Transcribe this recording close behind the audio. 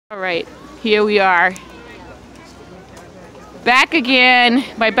All right, here we are. Back again.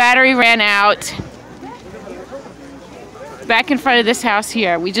 My battery ran out. Back in front of this house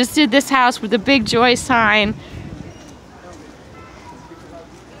here. We just did this house with the big joy sign.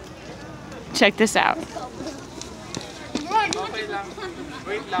 Check this out.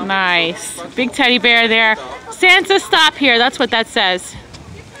 Nice. Big teddy bear there. Santa, stop here. That's what that says.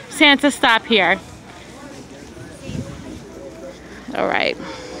 Santa, stop here. All right.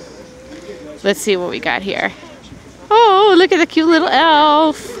 Let's see what we got here. Oh, look at the cute little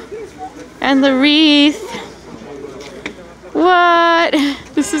elf. And the wreath. What?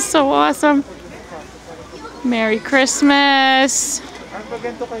 This is so awesome. Merry Christmas.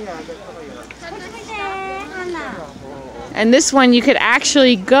 And this one you could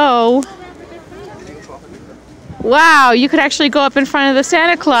actually go. Wow, you could actually go up in front of the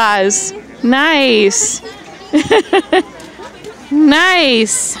Santa Claus. Nice.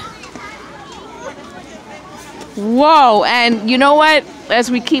 Nice. Whoa, and you know what? As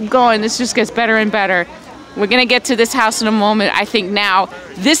we keep going, this just gets better and better. We're gonna get to this house in a moment. I think now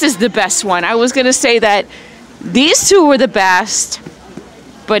this is the best one. I was gonna say that these two were the best,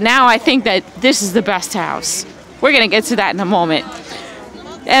 but now I think that this is the best house. We're gonna get to that in a moment.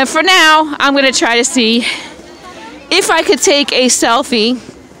 And for now, I'm gonna try to see if I could take a selfie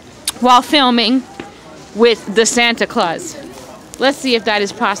while filming with the Santa Claus. Let's see if that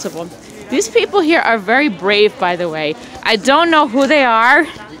is possible. These people here are very brave, by the way. I don't know who they are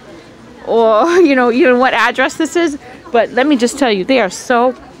or, you know, even what address this is, but let me just tell you, they are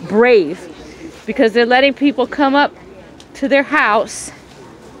so brave because they're letting people come up to their house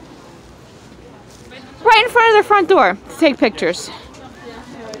right in front of their front door to take pictures.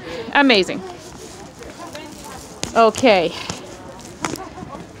 Amazing. Okay.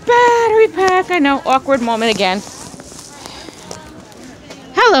 Battery pack. I know, awkward moment again.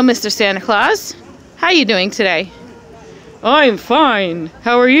 Hello, Mr. Santa Claus. How are you doing today? I'm fine.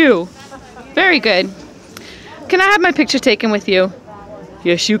 How are you? Very good. Can I have my picture taken with you?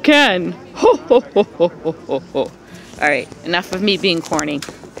 Yes, you can. Ho, ho, ho, ho, ho, ho, ho. All right, enough of me being corny.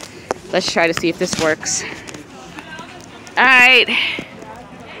 Let's try to see if this works. All right.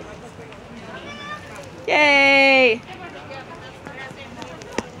 Yay.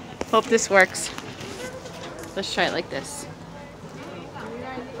 Hope this works. Let's try it like this.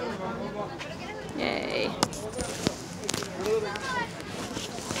 Yay.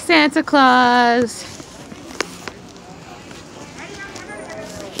 Santa Claus.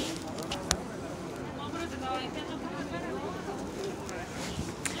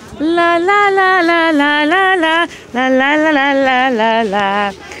 La la la la la la la la la la la la la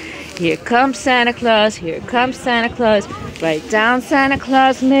la. Here comes Santa Claus, here comes Santa Claus, right down Santa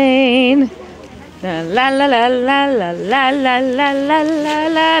Claus Lane. La la la la la la la la la la la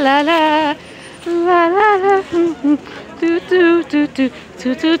la la la. La la la, do do do do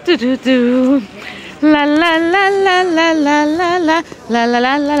do do do do do. La la la la la la la la la la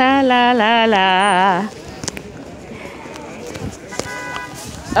la la la la la.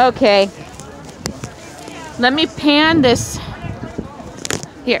 Okay. Let me pan this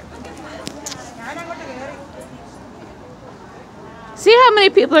here. See how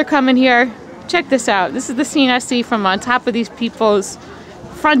many people are coming here? Check this out. This is the scene I see from on top of these people's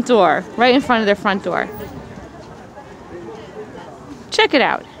front door, right in front of their front door. Check it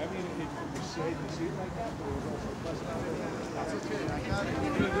out.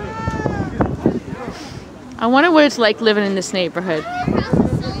 I wonder what it's like living in this neighborhood.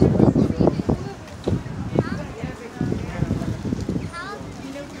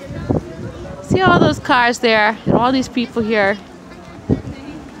 See all those cars there and all these people here.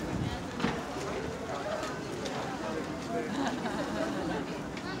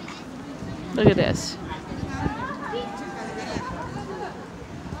 Look at this.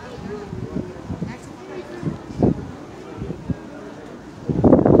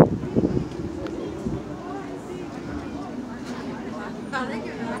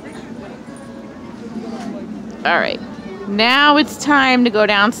 All right, now it's time to go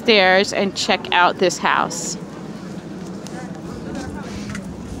downstairs and check out this house.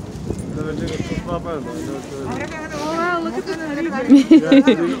 Look at the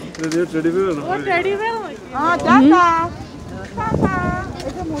teddy bear. Oh, teddy bear.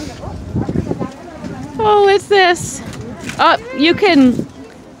 Oh, what's this? Oh, you can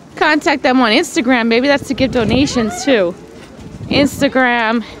contact them on Instagram. Maybe that's to give donations too.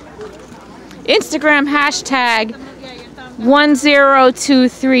 Instagram hashtag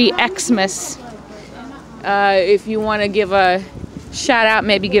 1023Xmas. If you want to give a shout out,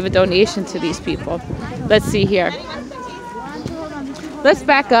 maybe give a donation to these people. Let's see here. Let's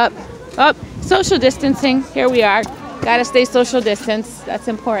back up. Oh, social distancing. Here we are. Gotta stay social distance. That's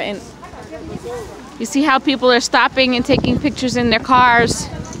important. You see how people are stopping and taking pictures in their cars?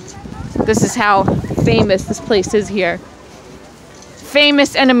 This is how famous this place is here.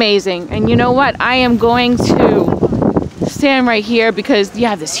 Famous and amazing. And you know what? I am going to stand right here because you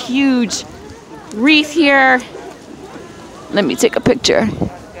have this huge wreath here. Let me take a picture.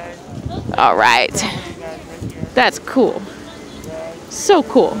 All right. That's cool. So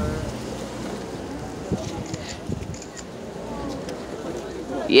cool.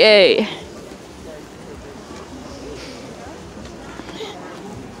 Yay.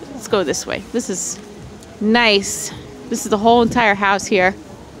 Let's go this way. This is nice. This is the whole entire house here.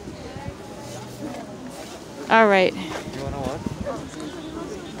 All right.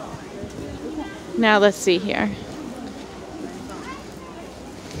 Now let's see here.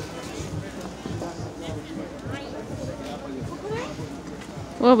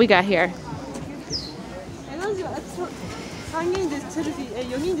 What we got here?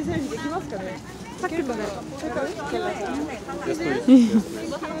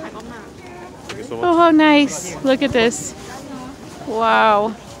 Oh, how nice. Look at this. Wow.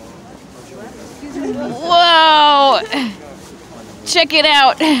 Whoa. Check it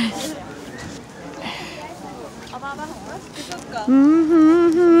out.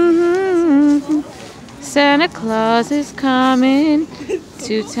 Santa Claus is coming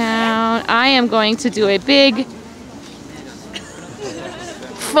to town. I am going to do a big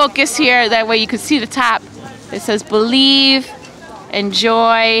focus here. That way you can see the top. It says believe,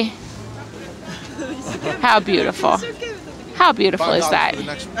 enjoy. How beautiful. How beautiful is that?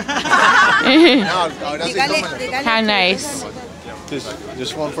 How nice.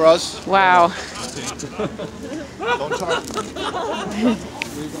 This one for us? Wow.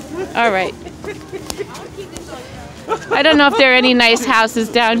 All right. I don't know if there are any nice houses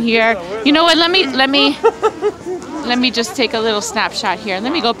down here. You know what? Let me just take a little snapshot here.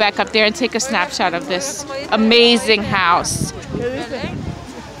 Let me go back up there and take a snapshot of this amazing house.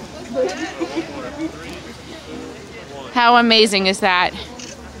 How amazing is that?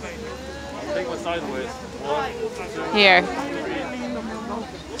 Here.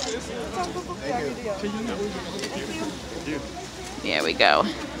 There we go.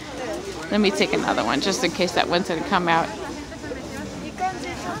 Let me take another one just in case that one's gonna come out.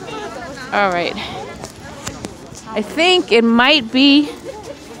 All right. I think it might be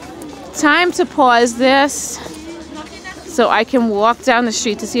time to pause this so I can walk down the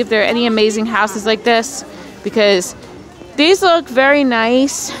street to see if there are any amazing houses like this, because these look very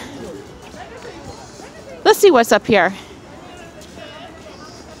nice. Let's see what's up here.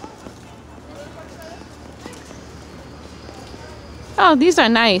 Oh, these are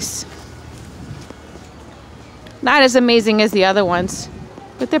nice. Not as amazing as the other ones,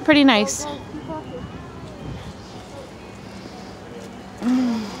 but they're pretty nice.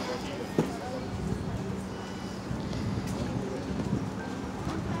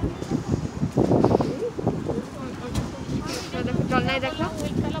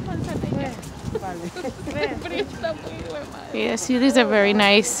 Yeah, see, these are very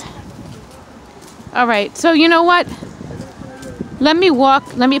nice. All right, so you know what? Let me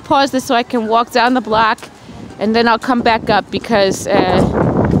pause this so I can walk down the block, and then I'll come back up because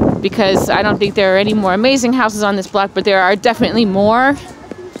I don't think there are any more amazing houses on this block, but there are definitely more.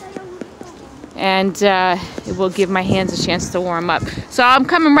 And it will give my hands a chance to warm up. So I'm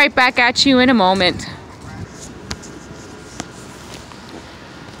coming right back at you in a moment.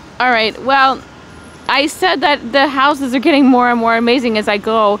 All right, well, I said that the houses are getting more and more amazing as I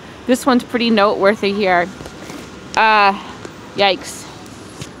go. This one's pretty noteworthy here. Yikes.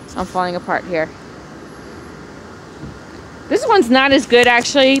 I'm falling apart here. This one's not as good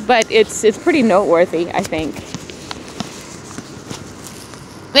actually, but it's pretty noteworthy, I think.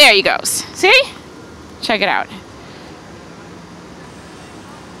 There he goes. See? Check it out.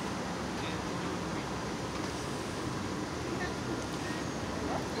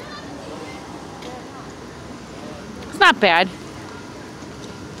 It's not bad.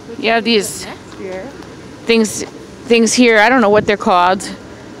 You have these things here. I don't know what they're called.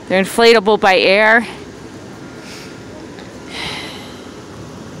 They're inflatable by air.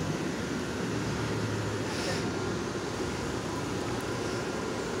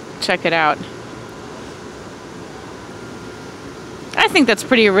 Check it out. I think that's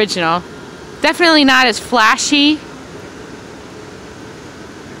pretty original. Definitely not as flashy.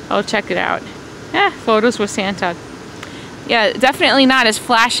 Oh, check it out. Photos with Santa. Yeah, definitely not as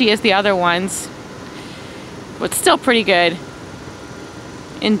flashy as the other ones, but still pretty good.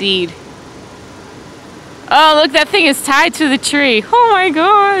 Indeed. Oh, look, that thing is tied to the tree. Oh my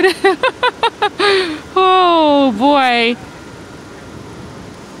God. Oh boy.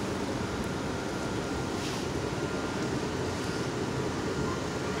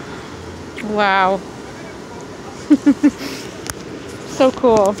 Wow. So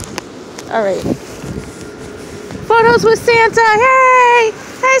cool. All right. Photos with Santa. Hey!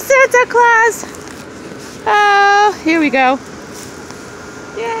 Hi, Santa Claus. Oh, here we go.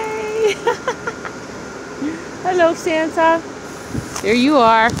 Yay! Hello, Santa. There you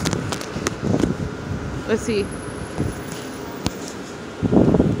are. Let's see.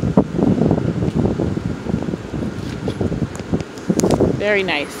 Very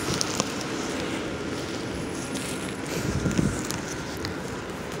nice.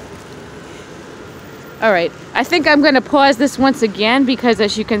 All right, I think I'm going to pause this once again because,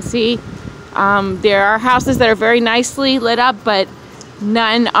 as you can see, there are houses that are very nicely lit up, but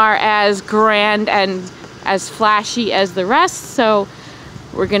none are as grand and as flashy as the rest. So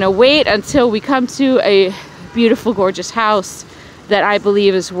we're going to wait until we come to a beautiful, gorgeous house that I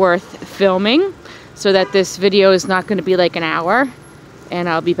believe is worth filming, so that this video is not going to be like an hour. And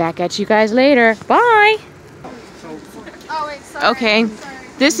I'll be back at you guys later. Bye! Oh, wait, sorry. Okay.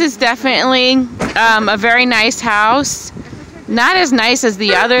 This is definitely a very nice house. Not as nice as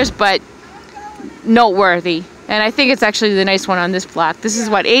the others, but noteworthy. And I think it's actually the nice one on this block. This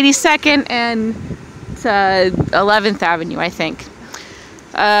is what, 82nd and 11th Avenue, I think.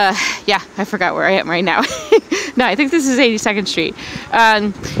 Yeah, I forgot where I am right now. No, I think this is 82nd Street.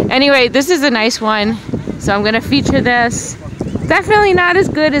 Anyway, this is a nice one. So I'm going to feature this. Definitely not as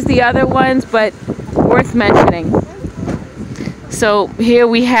good as the other ones, but worth mentioning. So here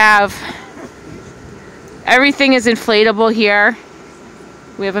we have, everything is inflatable here.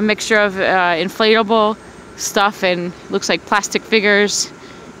 We have a mixture of inflatable stuff and looks like plastic figures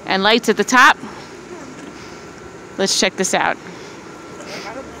and lights at the top. Let's check this out.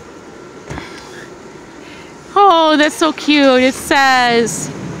 Oh, that's so cute. It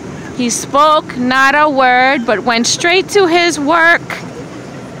says, he spoke not a word, but went straight to his work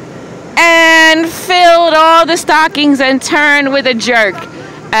and filled all the stockings and turned with a jerk,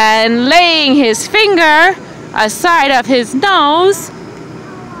 and laying his finger aside of his nose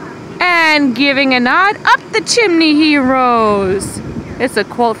and giving a nod, up the chimney he rose. It's a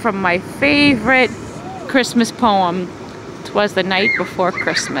quote from my favorite Christmas poem. 'Twas the night before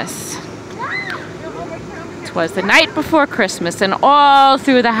Christmas. 'Twas the night before Christmas, and all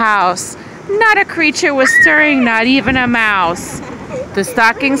through the house not a creature was stirring, not even a mouse. The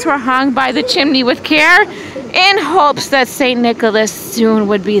stockings were hung by the chimney with care, in hopes that St. Nicholas soon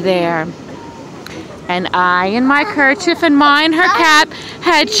would be there. And I, in my kerchief and mine her cap,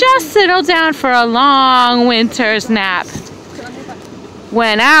 had just settled down for a long winter's nap.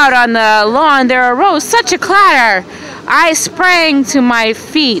 When out on the lawn there arose such a clatter, I sprang to my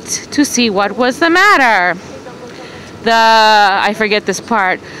feet to see what was the matter. I forget this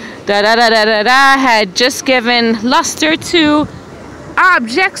part, da-da-da-da-da-da had just given luster to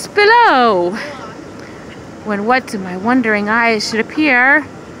objects below, when what to my wondering eyes should appear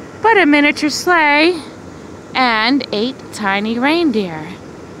but a miniature sleigh and 8 tiny reindeer,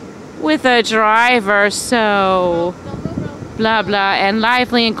 with a driver so blah blah and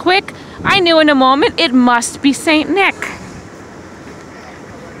lively and quick. I knew in a moment it must be Saint Nick.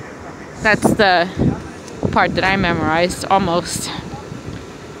 That's the part that I memorized almost.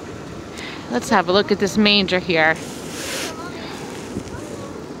 Let's have a look at this manger here.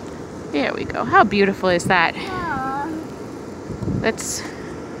 There we go. How beautiful is that? Let's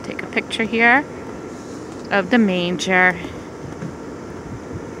take a picture here of the manger.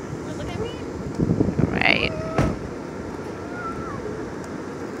 All right.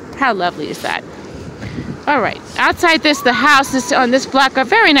 How lovely is that? All right. Outside this, the houses on this block are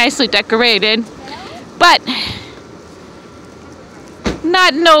very nicely decorated, but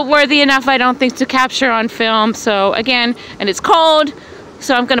not noteworthy enough, I don't think, to capture on film. So again, and it's cold,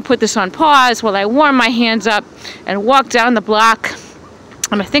 so I'm going to put this on pause while I warm my hands up and walk down the block.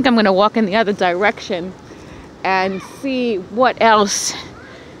 And I think I'm going to walk in the other direction and see what else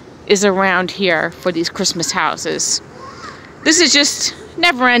is around here for these Christmas houses. This is just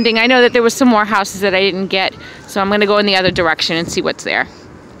never ending. I know that there were some more houses that I didn't get, so I'm going to go in the other direction and see what's there.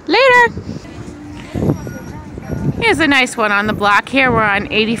 Later! Here's a nice one on the block here. We're on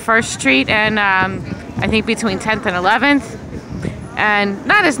 81st Street and I think between 10th and 11th. And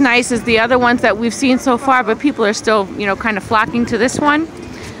not as nice as the other ones that we've seen so far, but people are still, you know, kind of flocking to this one.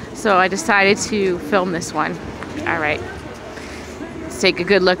 So I decided to film this one. All right. Let's take a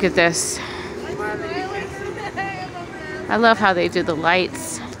good look at this. I love how they did the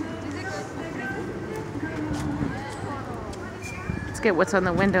lights. get what's on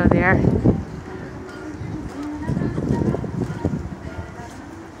the window there.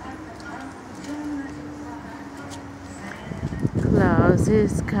 Claus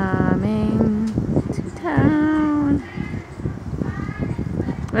is coming to town.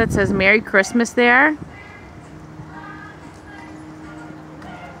 Well, it says Merry Christmas there.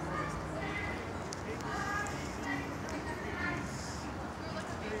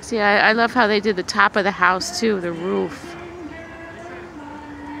 See, I love how they did the top of the house too, the roof.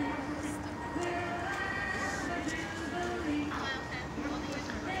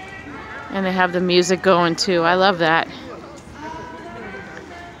 And they have the music going too. I love that.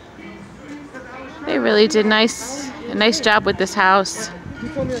 They really did a nice job with this house.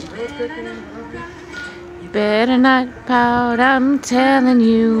 Better not pout, I'm telling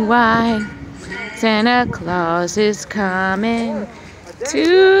you why. Santa Claus is coming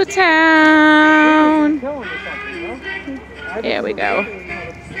to town. There we go.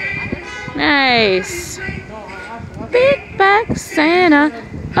 Nice. Big back Santa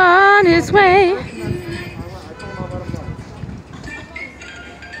on his way.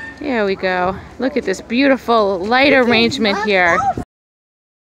 There we go. Look at this beautiful light arrangement here.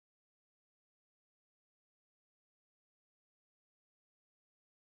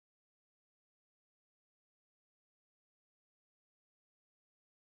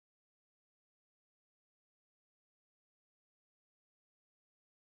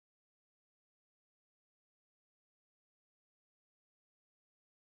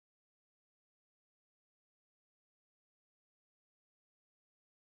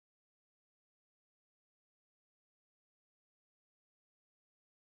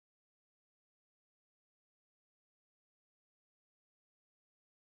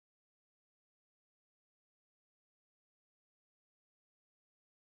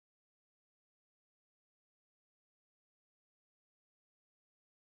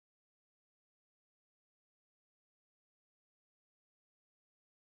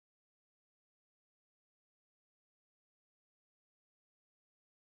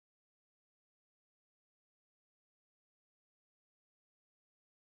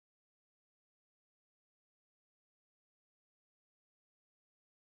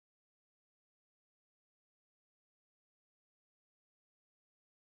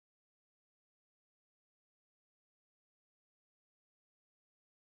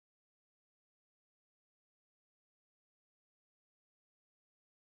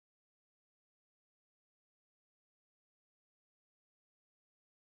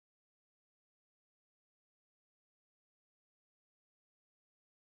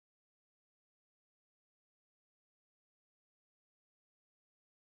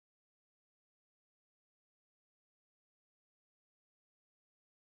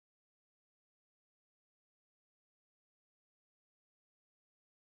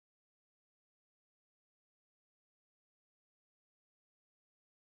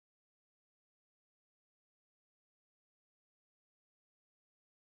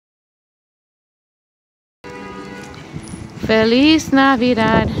 Feliz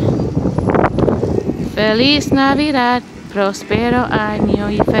Navidad, Feliz Navidad, próspero año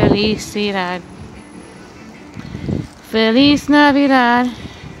y felicidad. Feliz Navidad,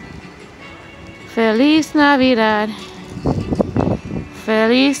 Feliz Navidad,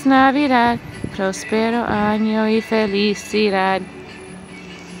 Feliz Navidad, próspero año y felicidad.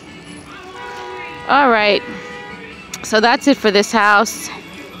 All right, so that's it for this house.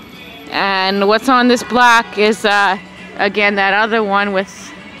 And what's on this block is again, that other one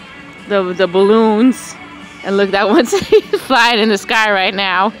with the balloons. And look, that one's flying in the sky right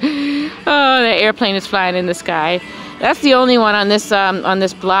now. Oh, the airplane is flying in the sky. That's the only one on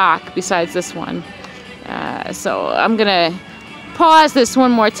this block besides this one. So I'm gonna pause this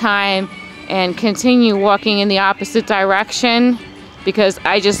one more time and continue walking in the opposite direction, because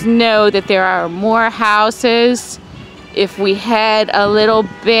I just know that there are more houses if we head a little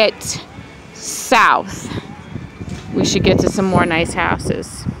bit south. We should get to some more nice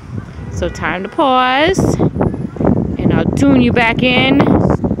houses. So time to pause, and I'll tune you back in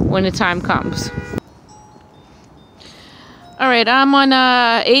when the time comes. All right, I'm on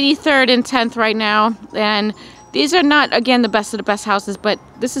 83rd and 10th right now, and these are not, again, the best of the best houses, but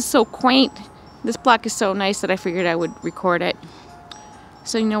this is so quaint. This block is so nice that I figured I would record it.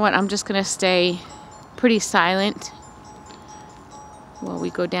 So you know what, I'm just gonna stay pretty silent while we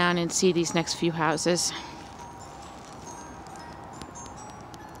go down and see these next few houses.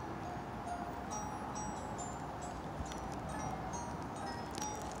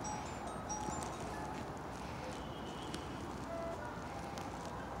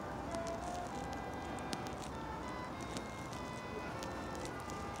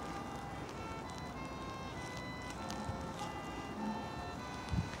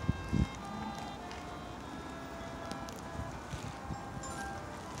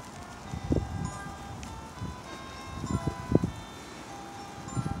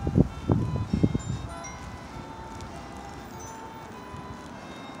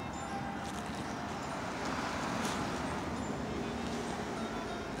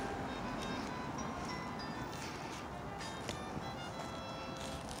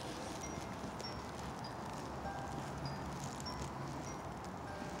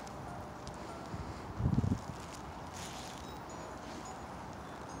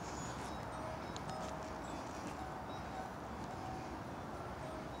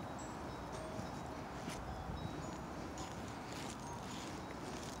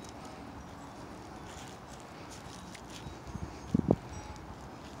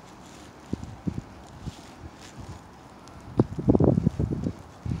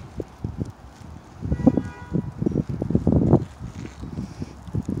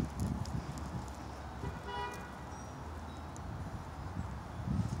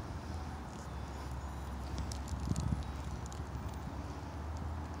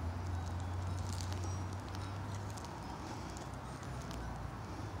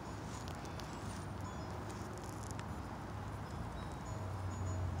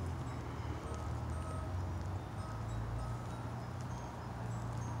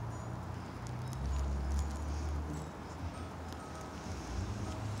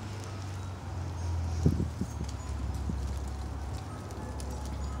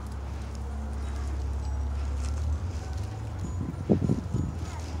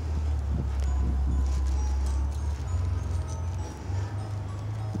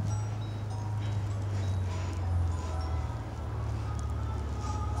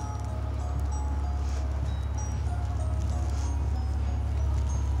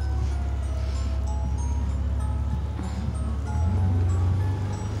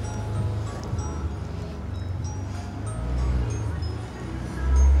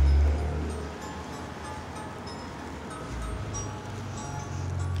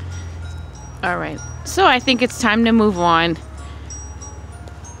 All right, so I think it's time to move on.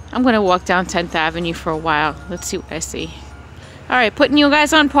 I'm gonna walk down 10th Avenue for a while. Let's see what I see. All right, putting you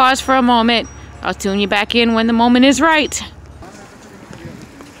guys on pause for a moment. I'll tune you back in when the moment is right.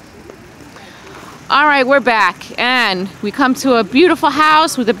 All right, we're back, and we come to a beautiful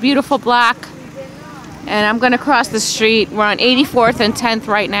house with a beautiful block. And I'm gonna cross the street. We're on 84th and 10th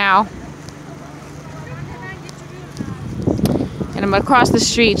right now. And I'm gonna cross the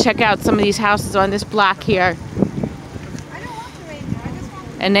street, check out some of these houses on this block here.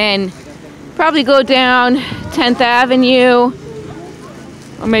 And then probably go down 10th Avenue,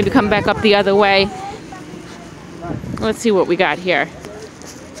 or maybe come back up the other way. Let's see what we got here.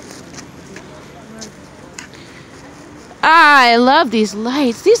 I love these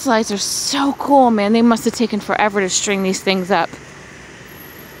lights. These lights are so cool, man. They must have taken forever to string these things up.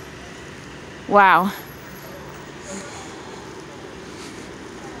 Wow.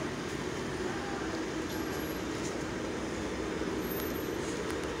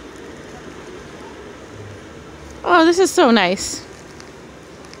 Oh, this is so nice.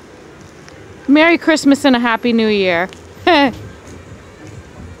 Merry Christmas and a Happy New Year. Go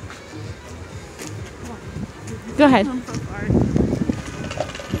ahead.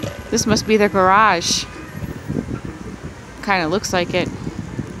 This must be their garage. Kind of looks like it.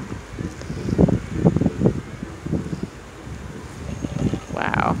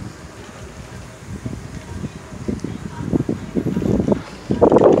 Wow.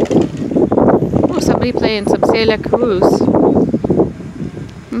 Oh, somebody playing some Santa Cruz.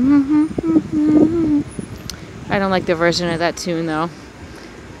 I don't like the version of that tune though.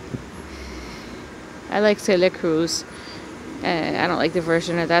 I like Santa Cruz. I don't like the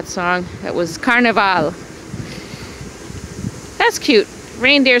version of that song. That was Carnival. That's cute.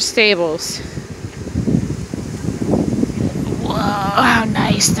 Reindeer stables. Whoa, how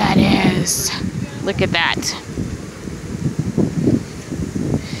nice that is. Look at that.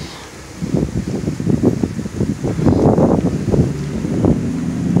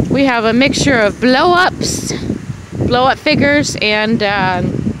 We have a mixture of blow-ups, blow-up figures, and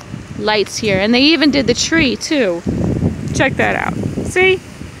lights here. And they even did the tree too. Check that out. See?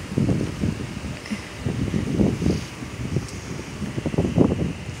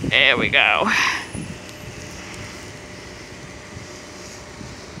 There we go.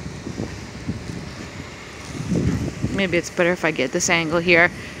 Maybe it's better if I get this angle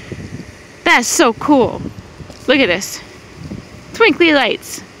here. That's so cool. Look at this. Twinkly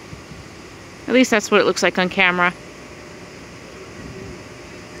lights. At least that's what it looks like on camera.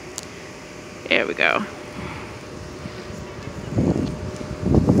 There we go.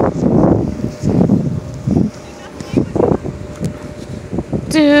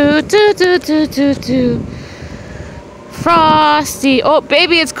 Do do do do do do. Frosty. Oh,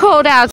 baby, it's cold out.